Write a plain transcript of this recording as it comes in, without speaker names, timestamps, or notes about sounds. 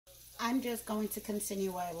I'm just going to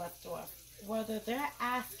continue where I left off. Whether they're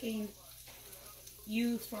asking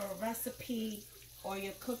you for a recipe, or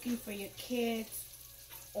you're cooking for your kids,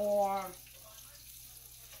 or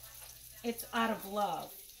it's out of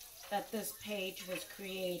love that this page was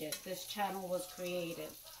created, this channel was created.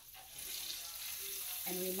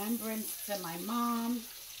 In remembrance to my mom,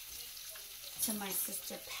 to my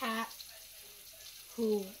sister Pat,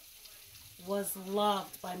 who was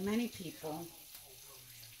loved by many people,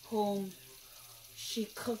 whom she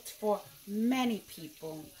cooked for many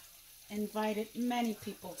people, invited many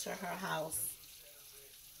people to her house.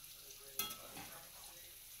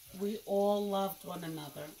 We all loved one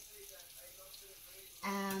another.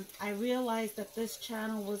 And I realized that this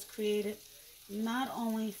channel was created not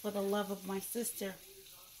only for the love of my sister,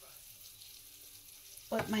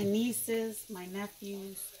 but my nieces, my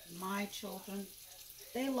nephews, my children.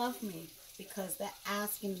 They love me because they're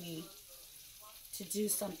asking me to do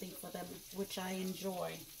something for them, which I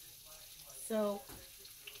enjoy. So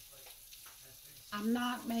I'm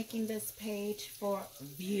not making this page for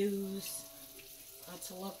views or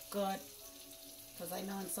to look good, because I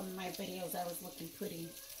know in some of my videos I was looking pretty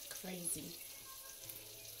crazy.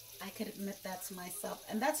 I could admit that to myself,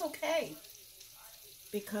 and that's okay,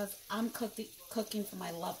 because I'm cooking for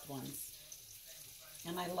my loved ones,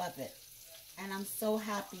 and I love it. And I'm so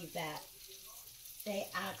happy that they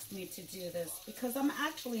asked me to do this, because I'm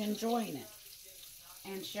actually enjoying it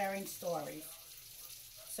and sharing stories.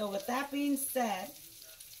 So with that being said,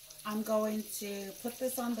 I'm going to put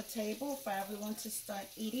this on the table for everyone to start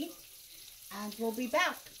eating, and we'll be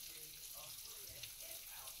back.